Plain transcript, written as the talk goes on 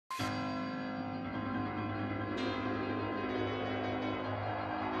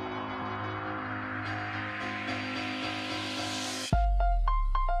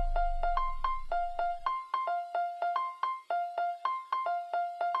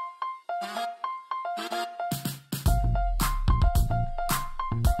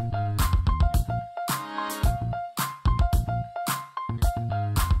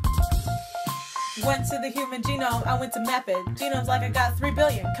Went to the human genome, I went to map it. Genomes like I got 3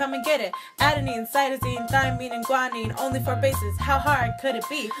 billion, come and get it. Adenine, cytosine, thymine, and guanine, only 4 bases. How hard could it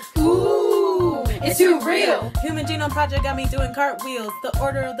be? Ooh, it's too real. Human Genome Project got me doing cartwheels. The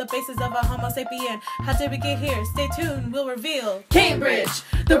order of the bases of a Homo sapien. How did we get here? Stay tuned, we'll reveal. Cambridge,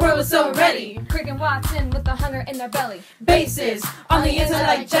 the world was so ready. Crick and Watson with the hunger in their belly. Bases on the inside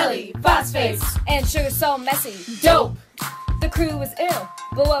like jelly. Phosphates And sugar so messy. dope. The crew was ill,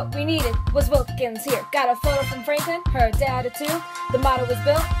 but what we needed was Wilkins here. Got a photo from Franklin, her data too. The model was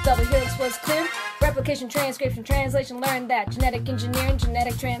built, double helix was clear. Replication, transcription, translation, learned that. Genetic engineering,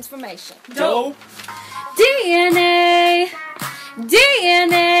 genetic transformation. Dope. DNA,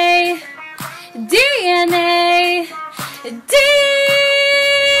 DNA, DNA, DNA.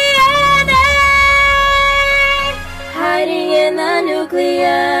 Hiding in the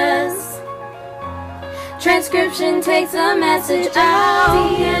nucleus. Transcription takes a message out.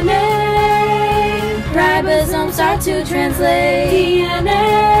 DNA. Ribosomes start to translate.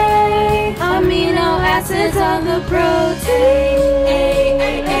 DNA. Amino acids of the protein.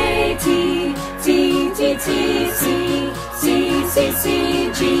 A, T, T, T, T, C, C, C,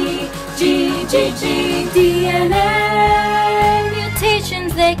 C, G, G, G, G, DNA.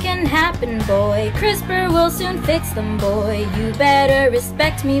 Mutations, they can happen, boy. CRISPR will soon fix them, boy. You better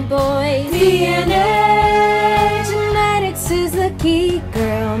respect me, boy. DNA. Genetics is the key,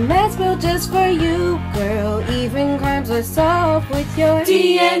 girl. Math's built just for you, girl. Even crimes are solved with your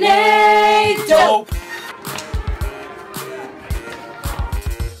DNA. Dope.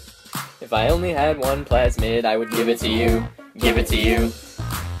 If I only had one plasmid, I would give it to you. Give it to you.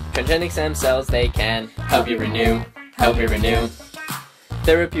 Transgenic stem cells, they can help you renew. Help you renew.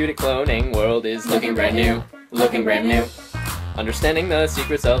 Therapeutic cloning world is looking brand new. Looking brand new. Understanding the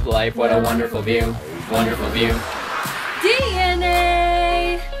secrets of life, what a wonderful view. Wonderful view.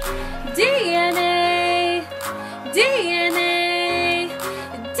 DNA, DNA, DNA,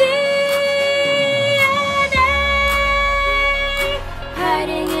 DNA.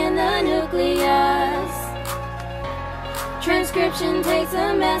 Hiding in the nucleus. Transcription takes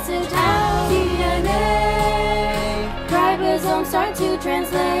a message out. DNA. Ribosomes start to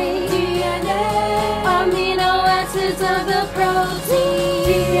translate. DNA. Amino acids of the protein.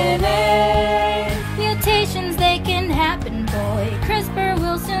 DNA. Mutations, they can happen, boy. CRISPR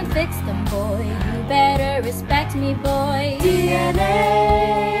will soon fix them, boy. You better respect me, boy.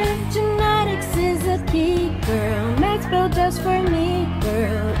 DNA. Genetics is a key, girl. Math's built just for me,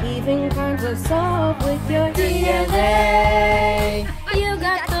 girl. Even crimes are solved with your DNA. You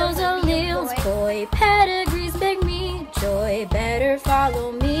got those alleles, boy. Pedigrees bring me joy. Better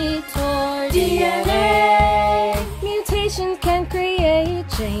follow me towards DNA. Mutations can create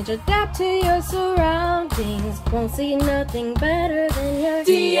change. Adapt to your surroundings. Won't see nothing better than your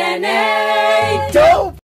DNA. Dope.